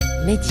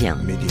Média.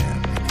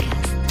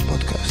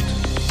 Podcast.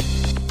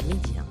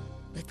 Média.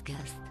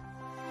 Podcast.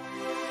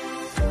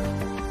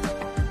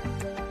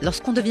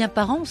 Lorsqu'on devient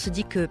parent, on se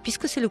dit que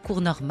puisque c'est le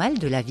cours normal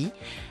de la vie,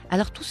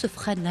 alors tout se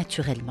fera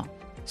naturellement.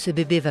 Ce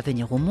bébé va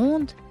venir au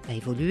monde, va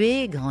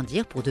évoluer,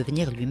 grandir pour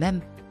devenir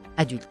lui-même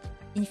adulte.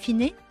 In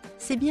fine,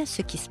 c'est bien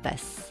ce qui se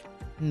passe.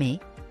 Mais,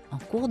 en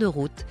cours de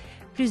route,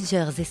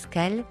 plusieurs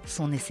escales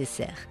sont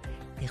nécessaires.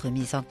 Des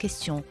remises en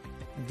question,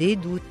 des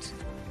doutes,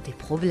 des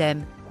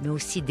problèmes, mais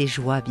aussi des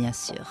joies bien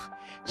sûr.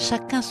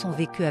 Chacun son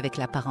vécu avec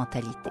la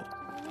parentalité.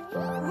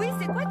 Oui,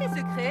 c'est quoi tes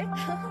secrets?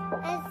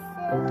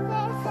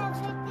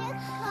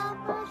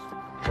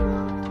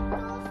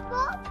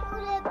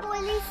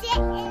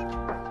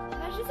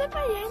 Je sais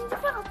pas, il y a une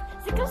différence.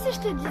 C'est comme si je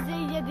te disais,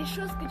 il y a des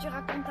choses que tu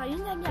racontes à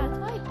une amie à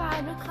toi et pas à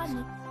une autre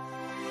amie.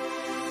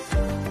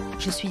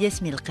 Je suis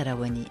Yasmine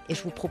El-Karawani et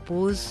je vous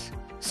propose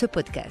ce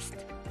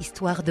podcast,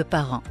 Histoire de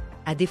parents.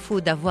 À défaut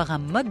d'avoir un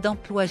mode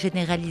d'emploi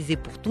généralisé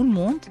pour tout le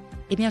monde,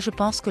 eh bien je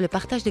pense que le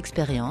partage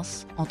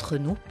d'expériences entre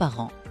nous,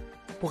 parents,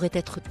 pourrait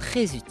être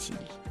très utile.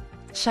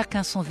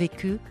 Chacun son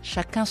vécu,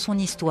 chacun son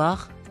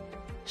histoire,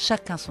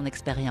 chacun son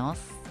expérience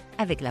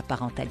avec la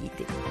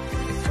parentalité.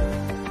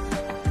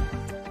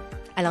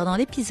 Alors dans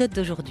l'épisode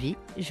d'aujourd'hui,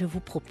 je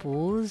vous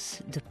propose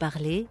de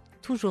parler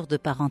toujours de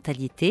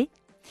parentalité,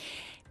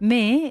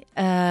 mais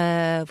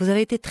vous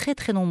avez été très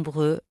très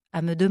nombreux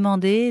à me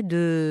demander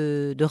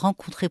de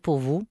rencontrer pour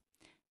vous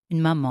une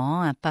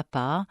maman, un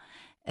papa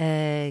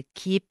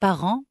qui est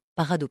parent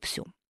par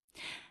adoption.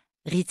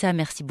 Rita,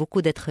 merci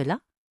beaucoup d'être là.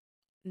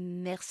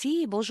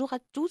 Merci, bonjour à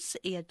tous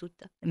et à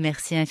toutes.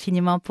 Merci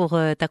infiniment pour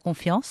ta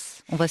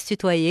confiance. On va se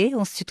tutoyer,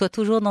 on se tutoie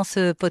toujours dans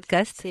ce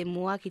podcast. C'est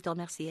moi qui te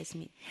remercie,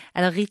 Yasmine.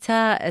 Alors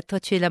Rita, toi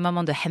tu es la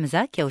maman de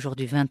Hamza qui a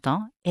aujourd'hui 20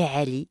 ans et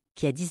Ali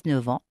qui a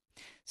 19 ans.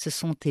 Ce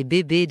sont tes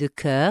bébés de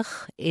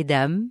cœur et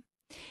d'âme.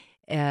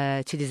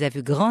 Tu les as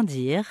vus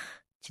grandir,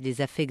 tu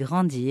les as fait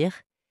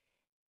grandir,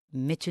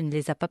 mais tu ne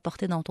les as pas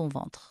portés dans ton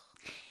ventre.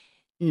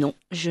 Non,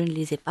 je ne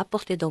les ai pas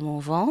portés dans mon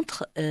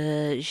ventre.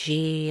 Je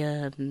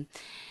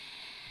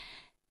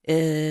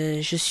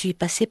suis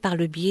passée par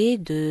le biais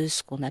de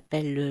ce qu'on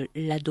appelle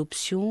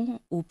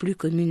l'adoption, ou plus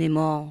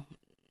communément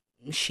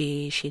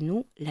chez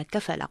nous, la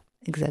kafala.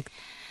 Exact.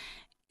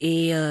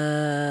 Et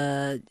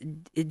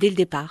dès le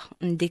départ,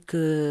 dès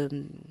que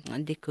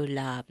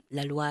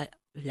la loi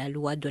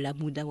de la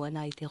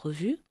Moudawana a été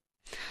revue,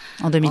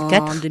 En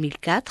 2004. En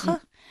 2004,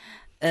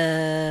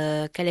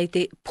 qu'elle a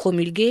été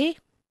promulguée,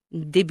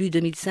 début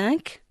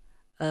 2005,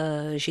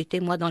 j'étais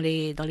moi dans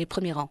les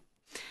premiers rangs.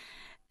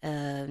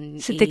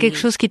 C'était quelque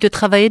chose qui te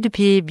travaillait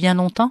depuis bien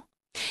longtemps?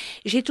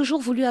 J'ai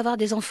toujours voulu avoir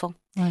des enfants.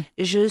 Ouais.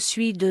 Je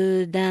suis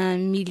d'un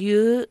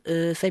milieu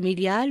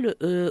familial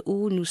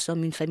où nous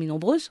sommes une famille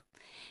nombreuse.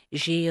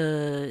 J'ai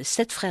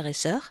 7 frères et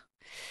sœurs,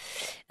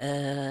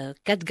 4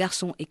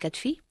 garçons et 4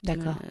 filles,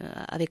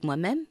 avec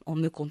moi-même, en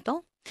me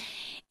comptant.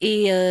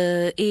 Et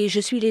je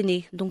suis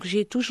l'aînée, donc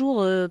j'ai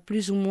toujours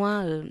plus ou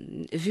moins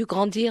vu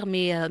grandir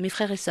mes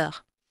frères et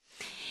sœurs.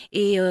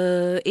 Et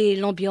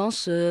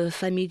l'ambiance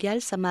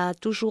familiale, ça m'a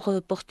toujours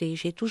portée.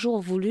 J'ai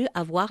toujours voulu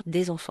avoir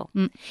des enfants.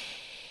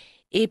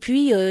 Et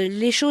puis,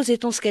 les choses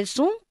étant ce qu'elles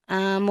sont, à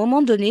un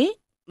moment donné,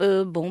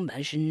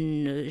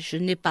 je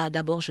n'ai pas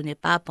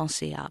à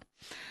penser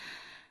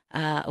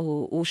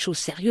aux choses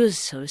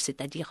sérieuses,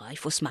 c'est-à-dire il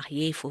faut se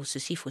marier, il faut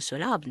ceci, il faut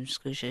cela, parce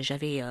que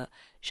j'avais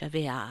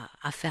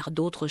à faire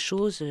d'autres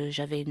choses,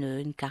 j'avais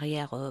une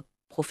carrière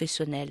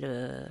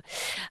professionnelle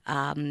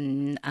à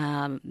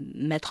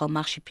mettre en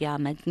marche et puis à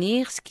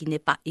maintenir, ce qui n'est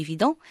pas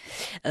évident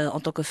en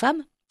tant que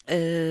femme.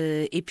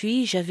 Et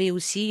puis j'avais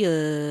aussi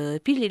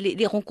puis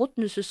les rencontres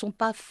ne se sont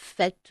pas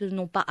faites,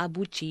 n'ont pas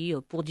abouti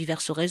pour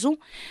diverses raisons,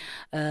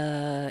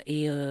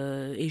 et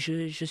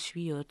je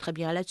suis très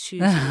bien là-dessus.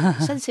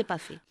 Ça ne s'est pas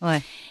fait.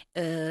 Ouais.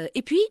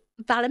 Et puis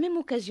par la même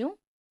occasion,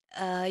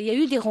 il y a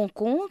eu des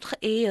rencontres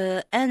et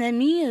un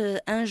ami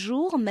un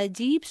jour m'a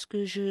dit, parce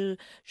que je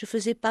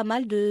faisais pas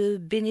mal de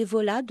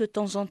bénévolat de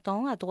temps en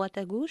temps à droite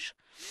à gauche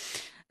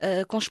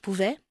quand je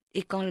pouvais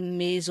et quand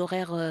mes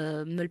horaires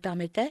me le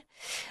permettaient.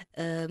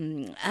 À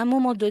un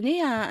moment donné,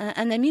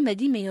 un ami m'a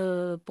dit, mais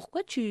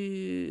pourquoi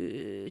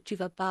tu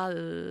vas pas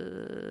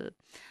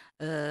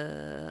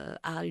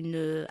à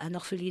un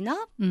orphelinat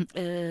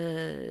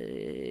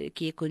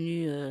qui est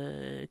connu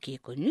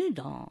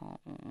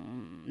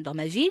dans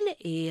ma ville,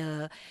 et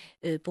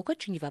pourquoi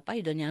tu n'y vas pas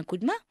y donner un coup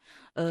de main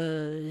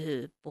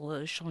pour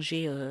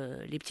changer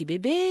les petits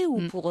bébés,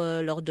 ou pour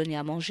leur donner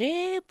à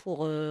manger,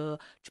 pour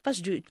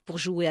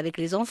jouer avec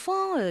les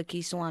enfants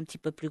qui sont un petit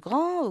peu plus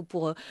grands, ou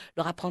pour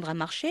leur apprendre à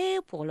marcher,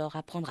 pour leur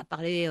apprendre à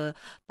parler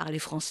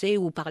français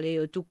ou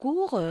parler tout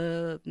court.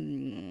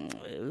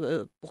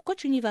 Pourquoi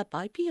tu n'y vas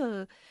pas? Et puis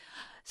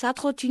ça a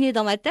trottiné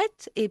dans ma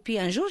tête, et puis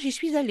un jour j'y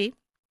suis allée.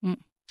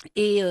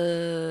 Et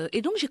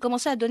donc j'ai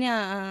commencé à donner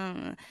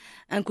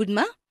un coup de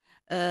main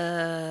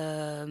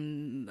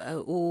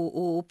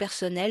au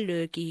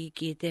personnel qui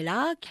était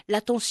là,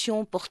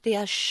 l'attention portée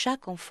à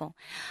chaque enfant.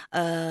 Il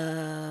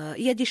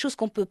y a des choses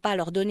qu'on peut pas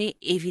leur donner,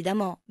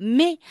 évidemment,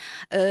 mais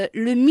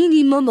le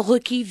minimum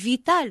requis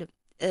vital,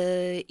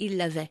 ils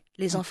l'avaient,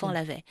 les enfants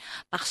l'avaient,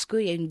 parce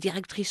qu'il y a une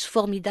directrice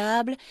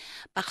formidable,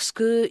 parce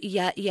que il y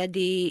a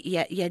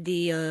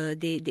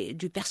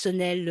du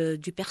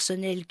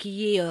personnel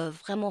qui est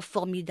vraiment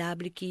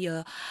formidable, qui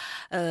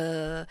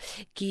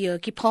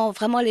prend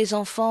vraiment les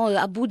enfants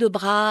à bout de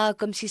bras,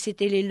 comme si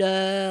c'était les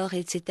leurs,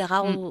 etc.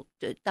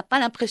 T'as pas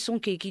l'impression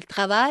qu'ils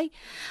travaillent,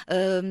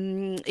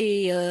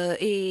 et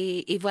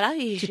voilà.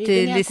 Et Tu j'ai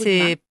t'es donné un coup de main.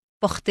 laissé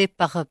porter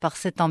par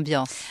cette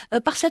ambiance,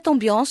 Par cette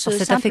ambiance, par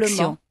cette simplement.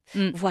 affection.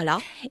 Voilà.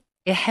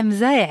 Et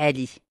Hamza et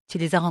Ali, tu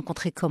les as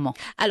rencontrés comment?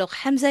 Alors,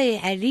 Hamza et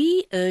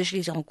Ali, je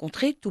les ai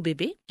rencontrés tout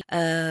bébé.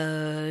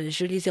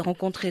 Je les ai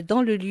rencontrés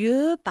dans le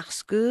lieu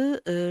parce que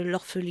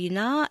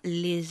l'orphelinat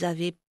les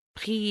avait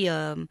pris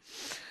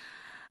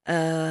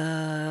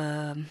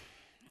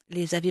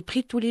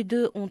tous les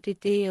deux.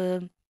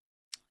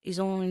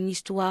 Ils ont une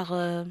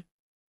histoire.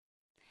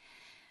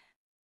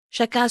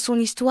 Chacun a son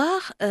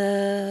histoire.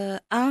 Un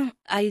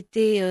a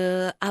été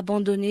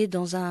abandonné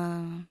dans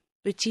un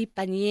petit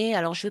panier.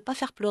 Alors, je vais pas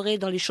faire pleurer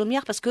dans les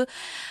chaumières parce que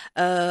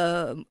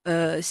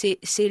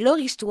c'est leur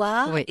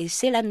histoire, Oui. et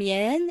c'est la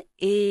mienne.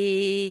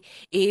 Et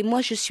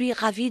moi, je suis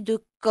ravie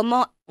de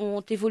comment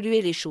ont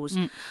évolué les choses.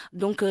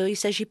 Donc, il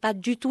s'agit pas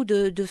du tout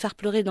de faire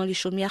pleurer dans les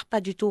chaumières,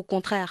 pas du tout, au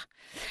contraire.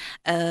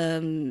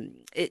 L'un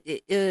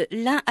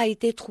a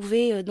été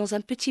trouvé dans un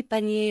petit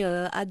panier,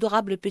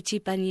 adorable petit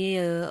panier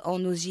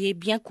en osier,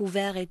 bien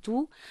couvert et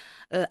tout,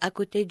 à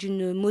côté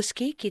d'une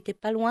mosquée qui était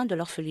pas loin de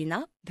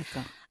l'orphelinat.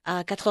 D'accord.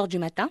 À 4 heures du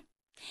matin.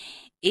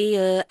 Et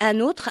un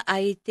autre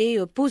a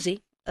été posé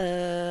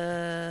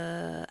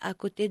à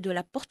côté de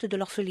la porte de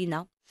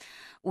l'orphelinat,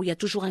 où il y a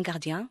toujours un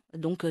gardien.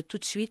 Donc tout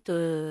de suite,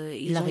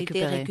 ils ont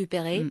été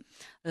récupérés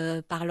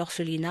par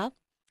l'orphelinat.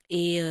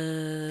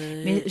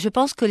 Mais je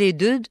pense que les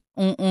deux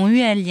ont eu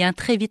un lien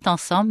très vite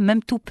ensemble,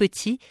 même tout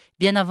petit,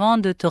 bien avant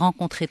de te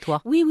rencontrer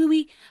toi.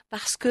 Oui,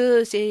 parce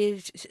que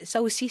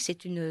ça aussi,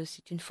 c'est une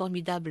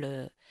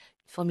formidable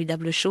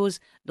chose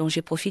dont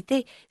j'ai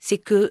profité, c'est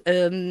que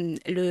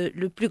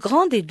le plus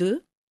grand des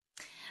deux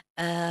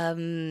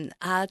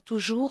a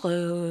toujours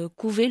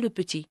couvé le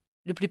plus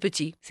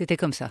petit. C'était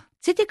comme ça.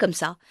 C'était comme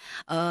ça.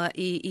 À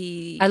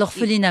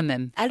l'orphelinat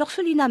même. À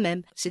l'orphelinat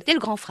même. C'était le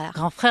grand frère.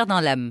 Grand frère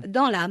dans l'âme.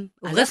 Dans l'âme.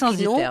 Au vrai sens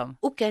du terme.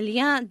 Aucun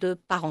lien de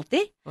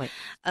parenté, Oui.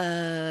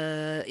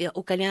 Et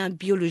aucun lien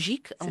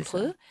biologique entre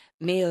eux.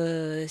 Mais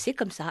c'est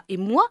comme ça. Et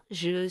moi,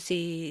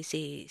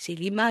 c'est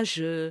l'image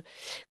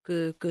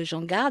que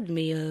j'en garde,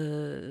 mais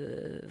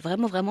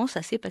vraiment,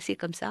 ça s'est passé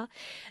comme ça.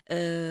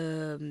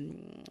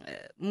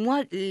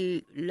 Moi,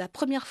 la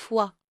première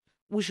fois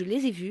où je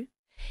les ai vus,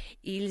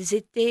 ils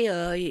étaient,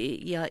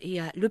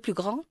 le plus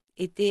grand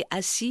était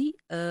assis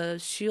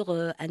sur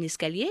un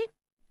escalier,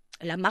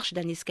 la marche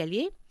d'un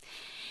escalier.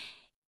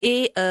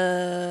 Et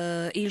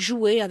il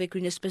jouait avec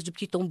une espèce de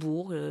petit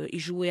tambour. Il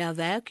jouait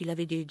avec. Il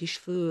avait des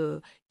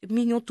cheveux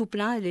mignons tout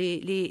pleins,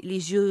 les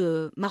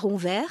yeux marron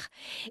vert,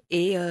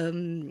 et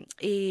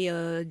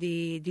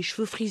des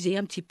cheveux frisés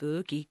un petit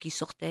peu qui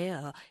sortaient.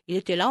 Il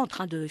était là en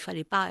train de. Il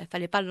fallait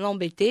pas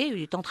l'embêter.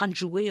 Il était en train de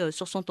jouer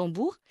sur son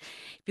tambour.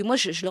 Puis moi,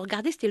 je le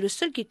regardais. C'était le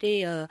seul qui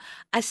était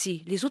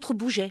assis. Les autres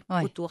bougeaient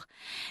autour.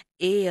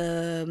 Et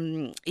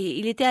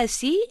il était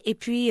assis. Et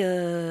puis.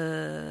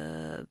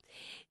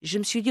 Je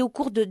me suis dit au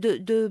cours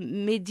de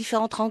mes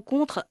différentes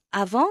rencontres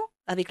avant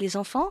avec les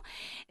enfants,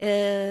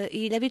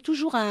 il avait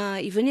toujours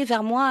il venait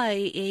vers moi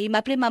et il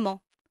m'appelait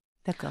maman.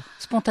 D'accord,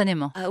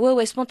 spontanément.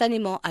 Ouais,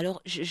 spontanément.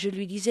 Alors je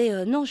lui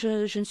disais non,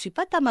 je ne suis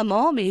pas ta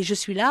maman, mais je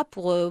suis là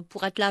pour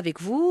être là avec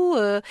vous.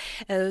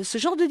 Ce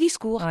genre de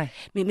discours. Ouais.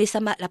 Mais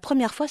la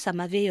première fois, ça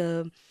m'avait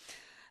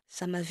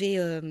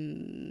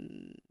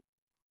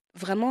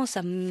vraiment,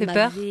 ça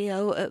m'avait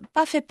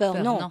pas fait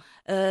peur, non.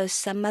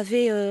 Ça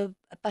m'avait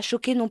pas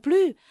choqué non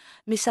plus,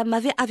 mais ça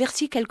m'avait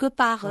averti quelque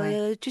part.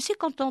 Ouais. Tu sais,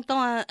 quand tu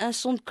entends un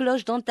son de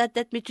cloche dans ta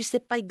tête, mais tu sais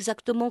pas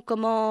exactement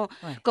comment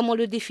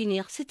le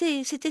définir.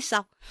 C'était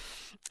ça.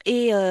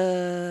 Et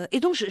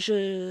donc,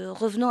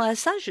 revenant à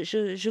ça,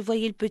 je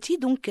voyais le petit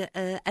donc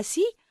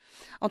assis,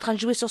 en train de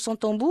jouer sur son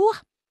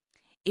tambour.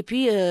 Et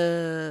puis,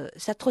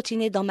 ça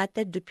trottinait dans ma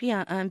tête depuis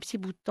un petit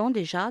bout de temps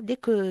déjà. Dès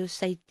que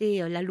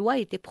la loi a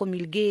été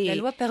promulguée. La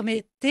loi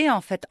permettait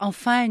en fait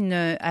enfin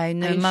à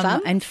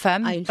une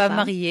femme pas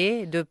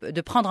mariée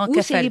de prendre en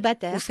cafale.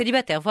 Célibataire. Ou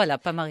célibataire, voilà,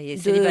 pas mariée,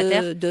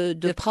 célibataire.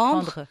 De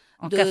prendre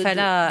en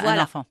cafala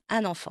un enfant.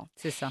 Un enfant.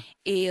 C'est ça.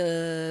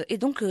 Et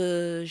donc,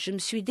 je me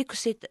suis, dès que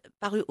c'est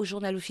paru au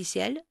journal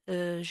officiel,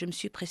 je me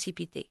suis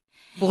précipitée.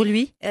 Pour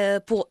lui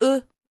Pour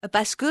eux.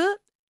 Parce que,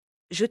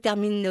 je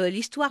termine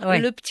l'histoire. Ouais.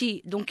 Le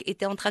petit, donc,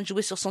 était en train de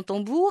jouer sur son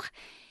tambour.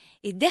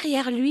 Et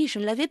derrière lui, je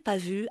ne l'avais pas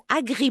vu,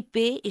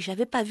 agrippé, et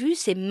j'avais pas vu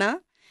ses mains.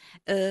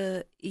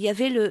 Il y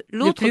avait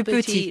l'autre le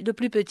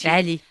plus petit.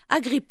 Ali.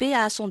 Agrippé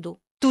à son dos.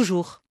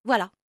 Toujours.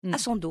 Voilà, à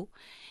son dos.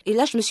 Et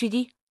là, je me suis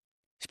dit...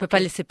 Je peux pas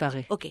les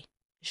séparer. Ok,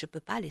 Je peux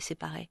pas les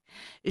séparer.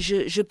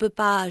 Je peux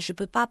pas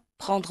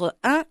prendre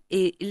un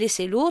et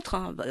laisser l'autre,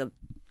 hein,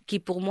 qui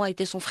pour moi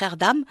était son frère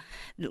d'âme.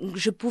 Donc,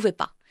 je pouvais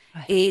pas.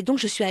 Ouais. Et donc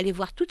je suis allée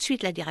voir tout de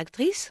suite la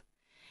directrice.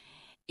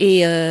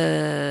 Et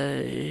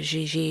je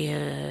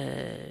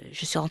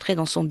suis rentrée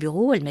dans son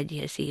bureau. Elle m'a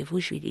dit, asseyez-vous.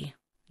 Je lui ai dit,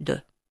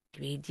 deux. Je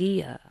lui ai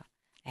dit,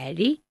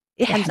 Ali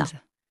et Hamza.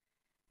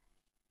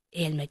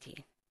 Et elle m'a dit,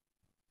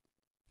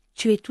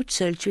 tu es toute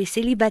seule, tu es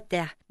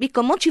célibataire. Mais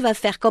comment tu vas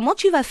faire?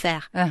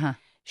 Uh-huh.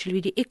 Je lui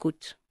ai dit,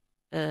 écoute,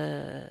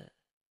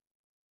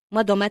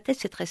 moi dans ma tête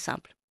c'est très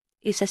simple.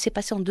 Et ça s'est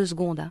passé en 2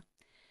 secondes. Hein.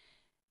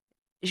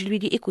 Je lui ai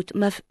dit, écoute,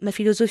 ma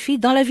philosophie,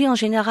 dans la vie en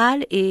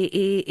général,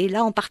 et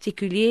là en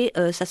particulier,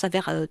 ça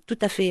s'avère tout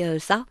à fait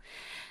ça,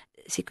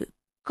 c'est que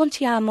quand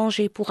il y a à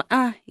manger pour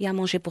 1, il y a à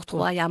manger pour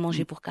 3, il y a à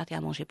manger pour 4, il y a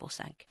à manger pour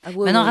 5. Ah,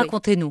 Maintenant,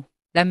 racontez-nous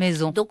la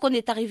maison. Donc on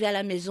est arrivé à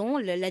la maison,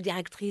 la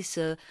directrice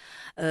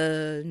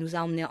nous a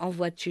emmenés en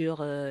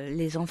voiture,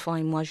 les enfants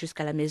et moi,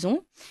 jusqu'à la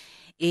maison.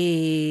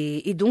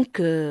 Et donc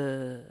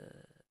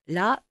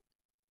là,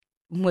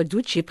 au mois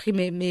d'août, j'ai pris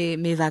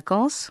mes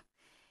vacances.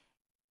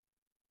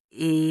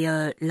 Et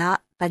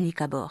là,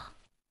 panique à bord.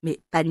 Mais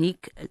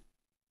panique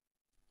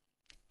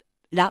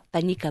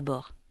à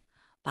bord.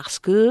 Parce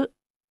que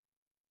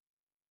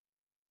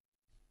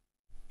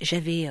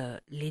j'avais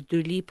les 2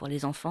 lits pour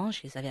les enfants,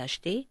 je les avais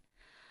achetés.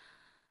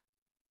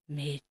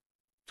 Mais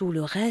tout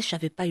le reste,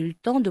 j'avais pas eu le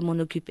temps de m'en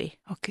occuper.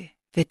 Ok.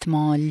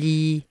 Vêtements,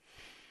 lit.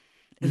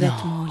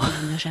 Vêtements,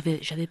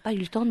 j'avais pas eu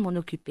le temps de m'en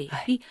occuper. Ouais.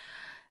 Et puis,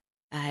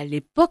 à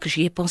l'époque,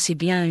 j'y ai pensé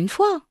bien 1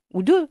 fois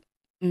ou 2.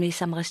 Mais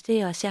ça me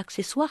restait assez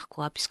accessoire,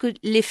 quoi, puisque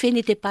l'effet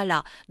n'était pas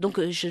là. Donc,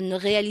 je ne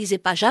réalisais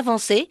pas.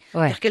 J'avançais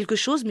vers quelque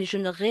chose, mais je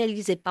ne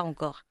réalisais pas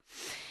encore.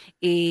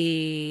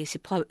 Et c'est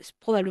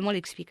probablement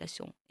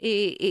l'explication.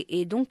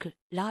 Et donc,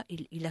 là,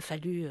 il a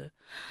fallu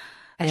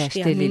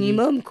acheter un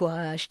minimum, quoi.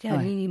 Acheter un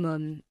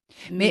minimum.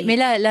 Mais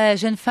là, la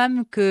jeune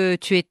femme que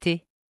tu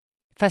étais,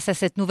 face à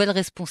cette nouvelle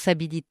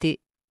responsabilité,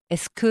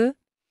 est-ce que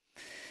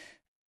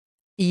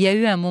il y a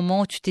eu un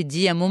moment où tu t'es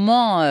dit,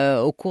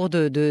 au cours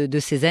de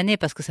ces années,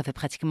 parce que ça fait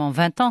pratiquement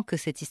 20 ans que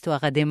cette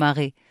histoire a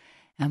démarré,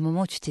 un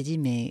moment où tu t'es dit,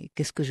 mais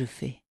qu'est-ce que je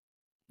fais?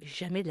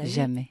 Jamais de la vie.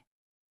 Jamais.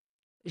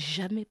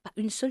 Jamais, pas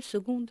une seule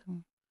seconde.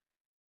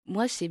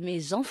 Moi, c'est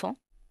mes enfants.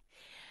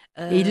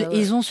 Et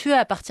ils ont su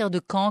à partir de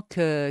quand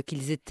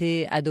qu'ils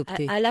étaient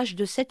adoptés? À l'âge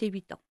de 7 et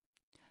 8 ans.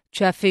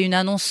 Tu as fait une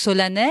annonce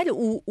solennelle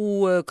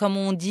ou comme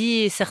on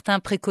dit, certains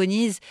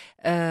préconisent,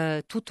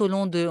 tout au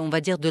long on va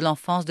dire, de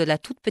l'enfance, de la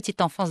toute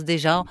petite enfance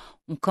déjà,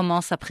 on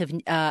commence à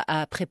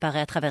préparer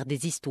à travers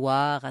des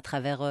histoires, à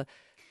travers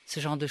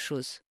ce genre de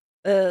choses.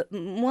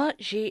 Moi,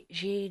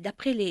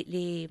 d'après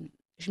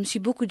je me suis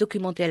beaucoup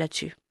documentée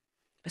là-dessus,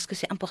 parce que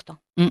c'est important.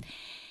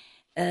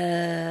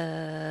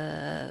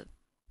 Je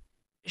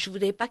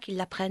voulais pas qu'ils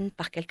l'apprennent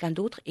par quelqu'un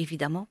d'autre,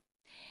 évidemment.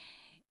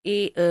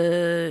 Et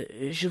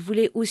je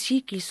voulais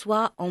aussi qu'il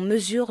soit en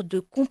mesure de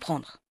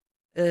comprendre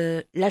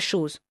la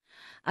chose,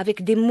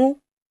 avec des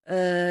mots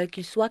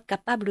qu'il soit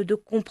capable de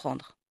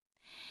comprendre.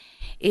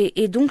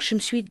 Et donc, je me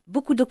suis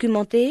beaucoup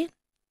documentée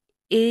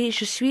et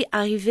je suis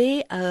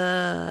arrivée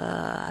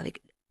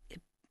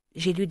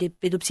j'ai lu des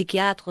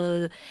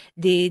pédopsychiatres,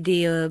 des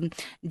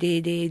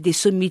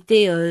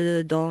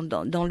sommités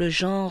dans le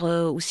genre,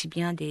 aussi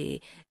bien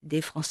des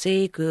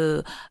Français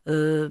que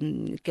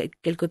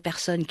quelques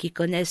personnes qui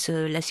connaissent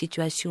la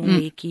situation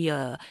et qui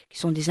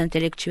sont des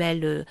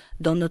intellectuels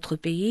dans notre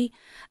pays.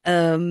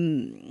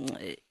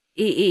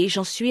 Et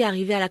j'en suis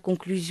arrivée à la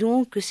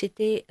conclusion que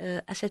c'était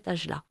à cet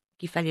âge-là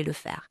qu'il fallait le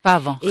faire. Pas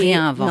avant,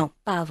 rien avant. Non,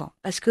 pas avant.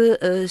 Parce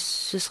que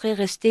ce serait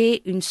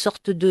resté une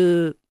sorte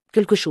de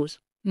quelque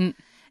chose.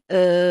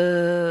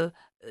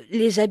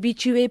 Les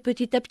habituer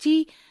petit à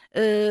petit,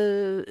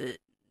 je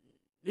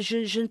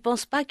ne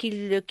pense pas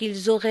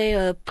qu'ils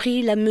auraient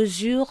pris la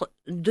mesure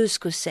de ce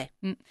que c'est.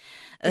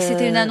 Et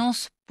c'était une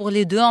annonce pour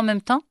les 2 en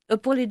même temps?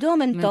 Pour les 2 en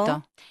même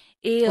temps.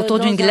 Et autour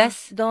d'une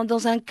glace?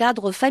 Dans un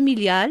cadre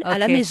familial, à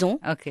la maison.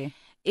 Okay.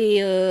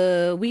 Et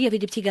oui, il y avait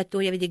des petits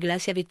gâteaux, il y avait des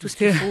glaces, il y avait tout ce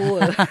qu'il faut.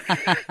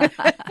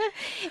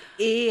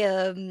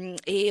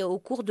 Et au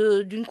cours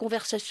d'une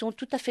conversation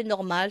tout à fait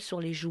normale sur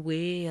les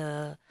jouets...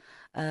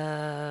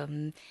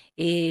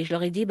 et je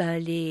leur ai dit,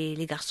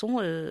 les garçons,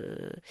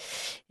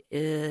 je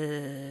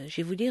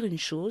vais vous dire une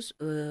chose.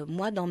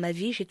 Moi, dans ma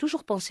vie, j'ai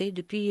toujours pensé,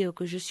 depuis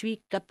que je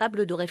suis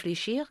capable de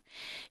réfléchir,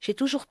 j'ai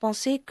toujours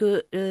pensé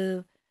que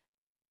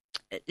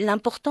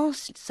l'important,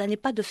 ça n'est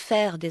pas de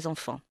faire des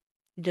enfants,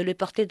 de les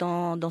porter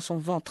dans son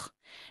ventre.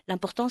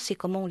 L'important, c'est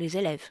comment on les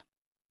élève.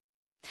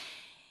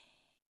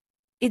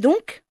 Et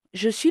donc,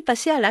 je suis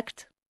passée à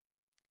l'acte.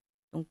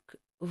 Donc,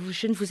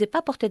 je ne vous ai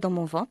pas porté dans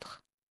mon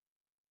ventre.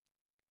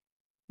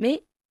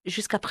 Mais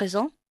jusqu'à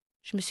présent,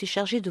 je me suis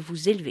chargée de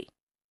vous élever.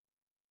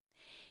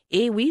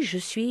 Et oui, je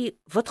suis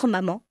votre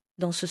maman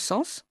dans ce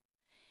sens.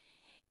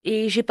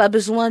 Et j'ai pas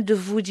besoin de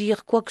vous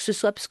dire quoi que ce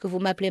soit parce que vous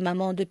m'appelez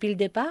maman depuis le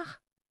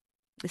départ.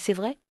 C'est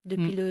vrai,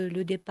 depuis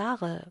le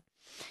départ.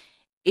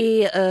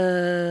 Et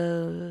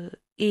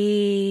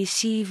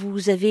si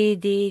vous avez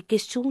des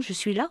questions, je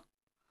suis là.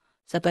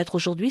 Ça peut être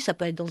aujourd'hui, ça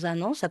peut être dans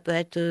un an, ça peut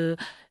être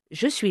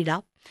je suis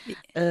là.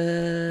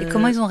 Et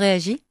comment ils ont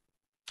réagi?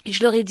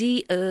 Je leur ai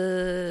dit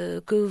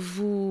que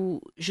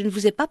je ne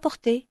vous ai pas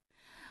porté.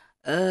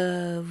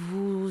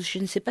 Je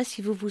ne sais pas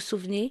si vous vous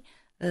souvenez,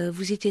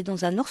 vous étiez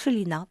dans un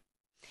orphelinat.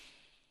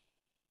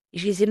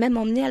 Je les ai même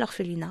emmenés à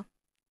l'orphelinat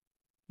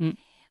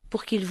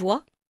pour qu'ils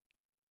voient.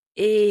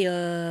 Et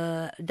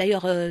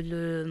d'ailleurs,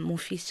 mon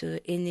fils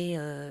aîné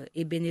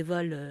est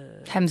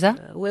bénévole. Hamza?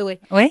 Ouais.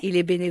 Oui. Il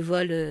est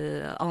bénévole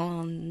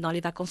dans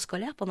les vacances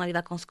scolaires. Pendant les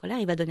vacances scolaires,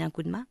 il va donner un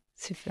coup de main.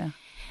 Super.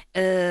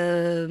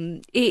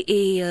 J'ai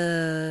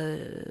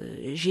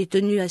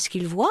tenu à ce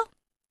qu'ils voient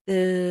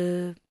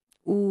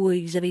où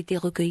ils avaient été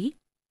recueillis.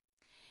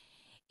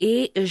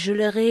 Et je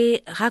leur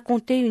ai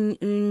raconté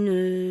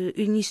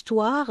une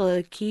histoire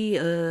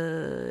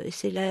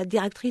c'est la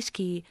directrice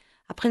qui,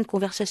 après une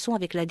conversation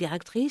avec la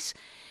directrice,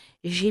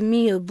 j'ai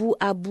mis bout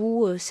à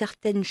bout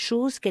certaines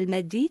choses qu'elle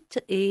m'a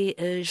dites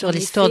et sur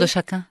l'histoire de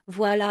chacun.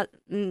 Voilà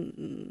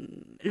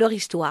leur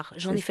histoire.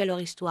 J'en ai fait leur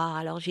histoire.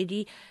 Alors j'ai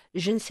dit,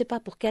 je ne sais pas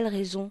pour quelle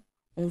raison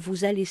on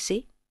vous a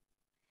laissé,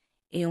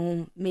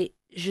 mais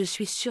je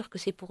suis sûre que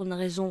c'est pour une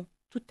raison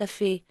tout à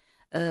fait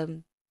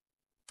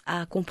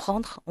à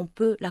comprendre. On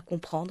peut la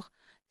comprendre.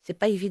 C'est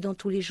pas évident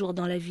tous les jours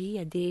dans la vie. Il y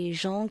a des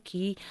gens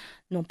qui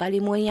n'ont pas les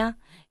moyens,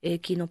 et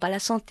qui n'ont pas la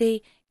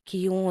santé,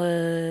 qui ont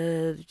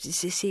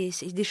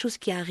c'est des choses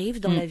qui arrivent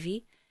dans la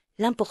vie.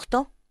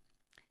 L'important,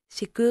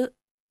 c'est que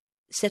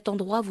cet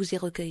endroit vous est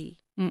recueilli.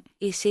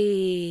 Et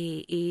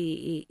c'est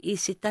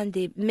un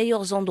des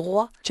meilleurs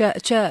endroits. Tu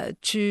as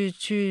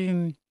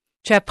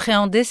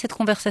appréhendé cette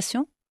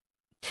conversation?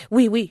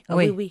 Oui.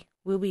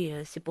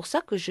 C'est pour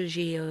ça que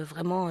j'ai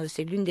vraiment,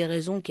 c'est l'une des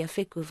raisons qui a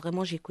fait que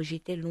vraiment j'ai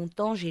cogité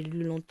longtemps, j'ai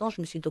lu longtemps,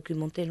 je me suis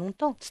documentée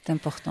longtemps. C'est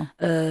important.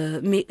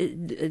 Mais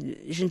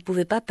je ne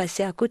pouvais pas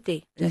passer à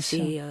côté.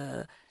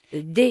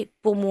 Dès,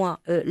 pour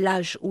moi,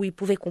 l'âge où ils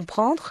pouvaient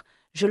comprendre,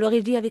 je leur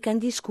ai dit avec un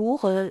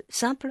discours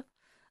simple,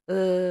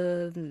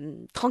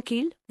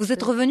 tranquille. Vous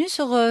êtes revenu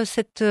sur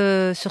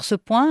ce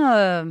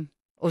point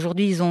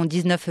aujourd'hui, ils ont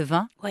 19 et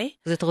 20. Oui.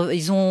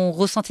 Ils ont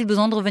ressenti le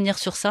besoin de revenir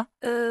sur ça?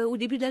 Au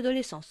début de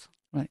l'adolescence.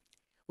 Ouais.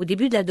 Au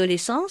début de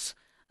l'adolescence,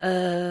 il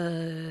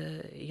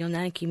y en a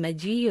un qui m'a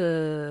dit,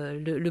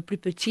 le plus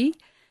petit,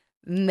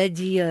 m'a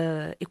dit,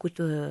 écoute,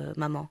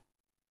 maman,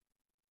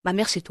 ma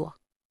mère c'est toi.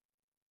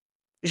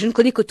 Je ne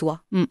connais que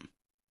toi.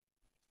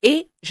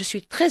 Et je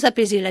suis très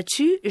apaisée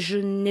là-dessus. Je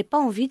n'ai pas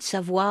envie de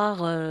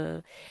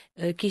savoir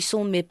qui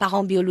sont mes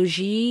parents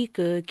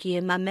biologiques, qui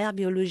est ma mère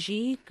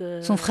biologique.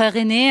 Son frère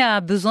aîné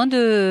a besoin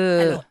de...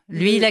 Alors,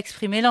 lui, il a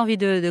exprimé l'envie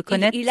de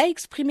connaître. Il a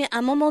exprimé à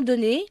un moment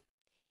donné,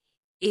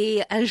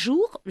 et un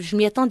jour, je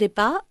m'y attendais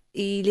pas,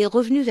 et il est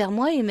revenu vers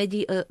moi et il m'a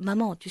dit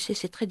maman, tu sais,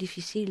 c'est très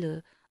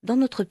difficile dans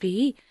notre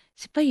pays.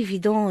 C'est pas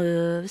évident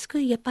parce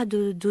qu'il n'y a pas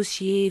de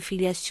dossier,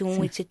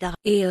 filiation, etc.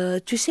 Et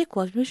tu sais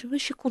quoi, je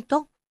suis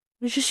content.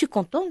 Je suis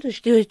contente. Je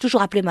t'ai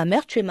toujours appelé ma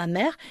mère. Tu es ma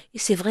mère. Et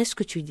c'est vrai ce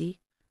que tu dis.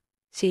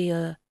 C'est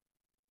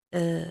tu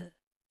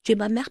es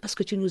ma mère parce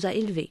que tu nous as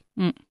élevés.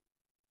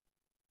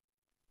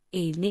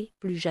 Et il n'est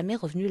plus jamais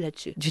revenu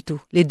là-dessus. Du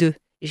tout. Les deux.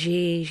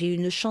 J'ai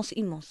une chance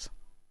immense.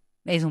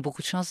 Mais ils ont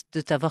beaucoup de chance de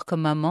t'avoir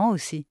comme maman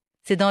aussi.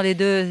 C'est dans les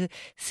deux.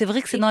 C'est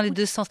vrai que c'est dans les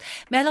deux sens.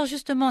 Mais alors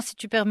justement, si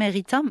tu permets,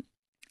 Rita,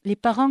 les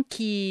parents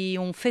qui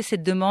ont fait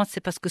cette demande,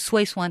 c'est parce que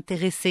soit ils sont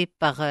intéressés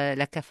par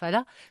la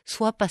kafala,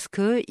 soit parce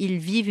que ils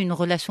vivent une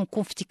relation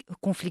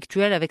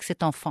conflictuelle avec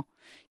cet enfant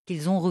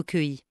qu'ils ont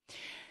recueilli.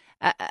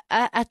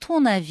 À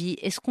ton avis,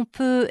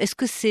 est-ce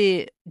que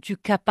c'est du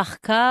cas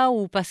par cas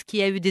ou parce qu'il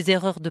y a eu des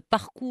erreurs de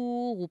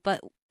parcours ou pas?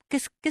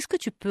 Qu'est-ce que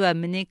tu peux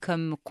amener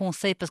comme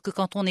conseil? Parce que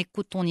quand on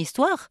écoute ton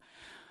histoire,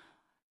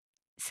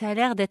 ça a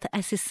l'air d'être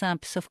assez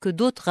simple, sauf que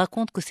d'autres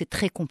racontent que c'est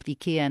très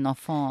compliqué un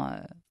enfant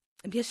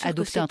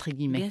adopté entre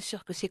guillemets. Bien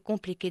sûr que c'est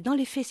compliqué. Dans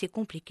les faits, c'est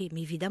compliqué,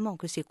 mais évidemment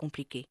que c'est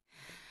compliqué.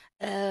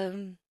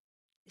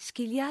 Ce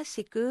qu'il y a,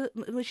 c'est que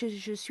moi,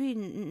 je suis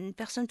une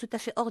personne tout à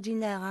fait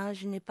ordinaire. Hein.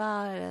 Je n'ai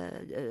pas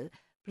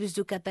plus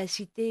de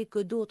capacité que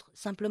d'autres.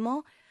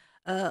 Simplement,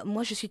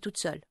 moi, je suis toute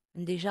seule.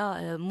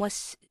 Déjà, moi,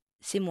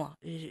 c'est moi.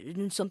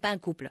 Nous ne sommes pas un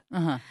couple.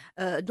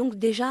 Donc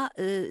déjà,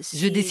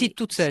 je décide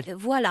toute seule.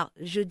 Voilà,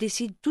 je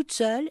décide toute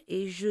seule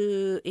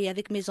et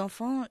avec mes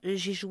enfants,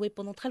 j'ai joué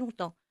pendant très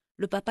longtemps.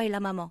 Le papa et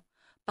la maman.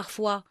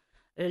 Parfois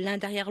l'un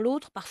derrière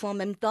l'autre, parfois en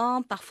même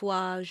temps,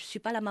 parfois je suis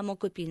pas la maman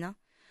copine.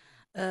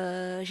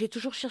 Hein. J'ai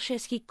toujours cherché à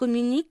ce qu'ils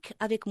communiquent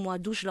avec moi,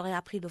 d'où je leur ai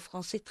appris le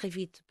français très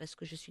vite, parce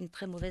que je suis une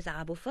très mauvaise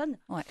arabophone.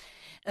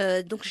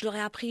 Ouais. Donc je leur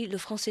ai appris le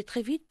français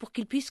très vite pour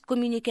qu'ils puissent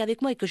communiquer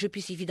avec moi et que je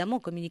puisse évidemment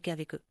communiquer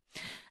avec eux.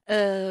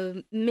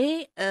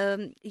 Mais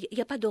il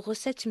n'y a pas de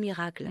recette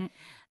miracle.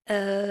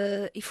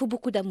 Il faut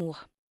beaucoup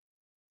d'amour.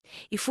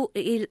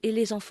 Et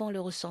les enfants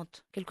le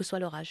ressentent, quel que soit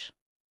leur âge.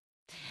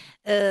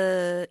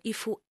 Il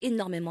faut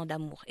énormément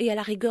d'amour. Et à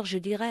la rigueur, je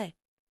dirais,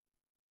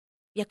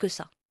 il n'y a que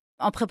ça.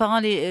 En préparant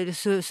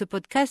ce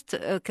podcast,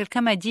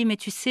 quelqu'un m'a dit, mais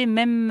tu sais,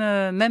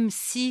 même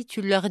si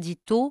tu leur dis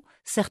tôt,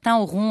 certains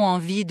auront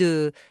envie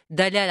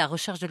d'aller à la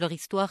recherche de leur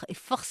histoire et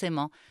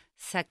forcément,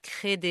 Ça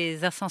crée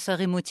des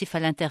ascenseurs émotifs à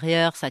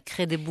l'intérieur, ça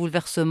crée des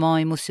bouleversements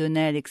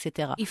émotionnels,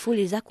 etc. Il faut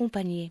les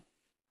accompagner.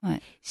 Ouais.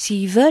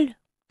 S'ils veulent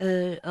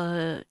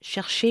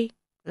chercher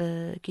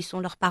qui sont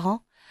leurs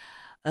parents,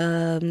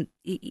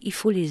 il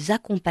faut les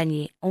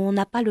accompagner. On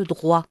n'a pas le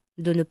droit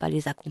de ne pas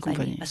les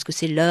accompagner parce que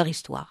c'est leur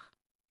histoire.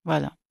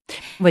 Voilà.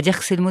 On va dire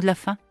que c'est le mot de la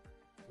fin.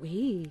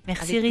 Oui.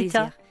 Merci avec Rita.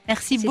 plaisir.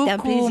 Merci C'était un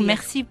beaucoup. plaisir.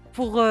 Merci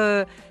pour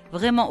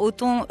vraiment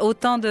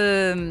autant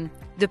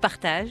de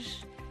partage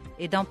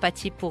et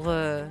d'empathie pour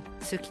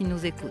ceux qui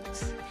nous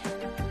écoutent.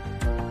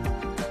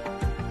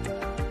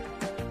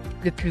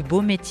 Le plus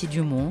beau métier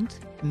du monde,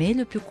 mais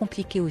le plus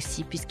compliqué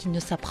aussi puisqu'il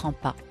ne s'apprend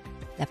pas.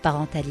 La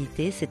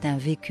parentalité, c'est un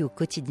vécu au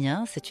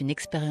quotidien, c'est une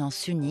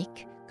expérience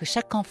unique que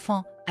chaque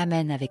enfant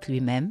amène avec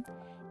lui-même.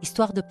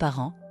 Histoire de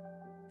parents,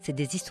 c'est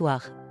des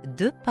histoires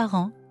de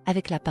parents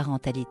avec la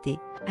parentalité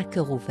à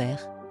cœur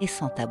ouvert et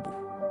sans tabou.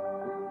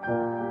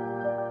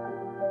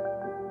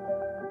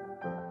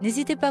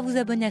 N'hésitez pas à vous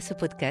abonner à ce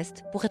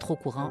podcast pour être au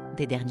courant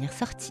des dernières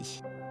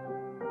sorties.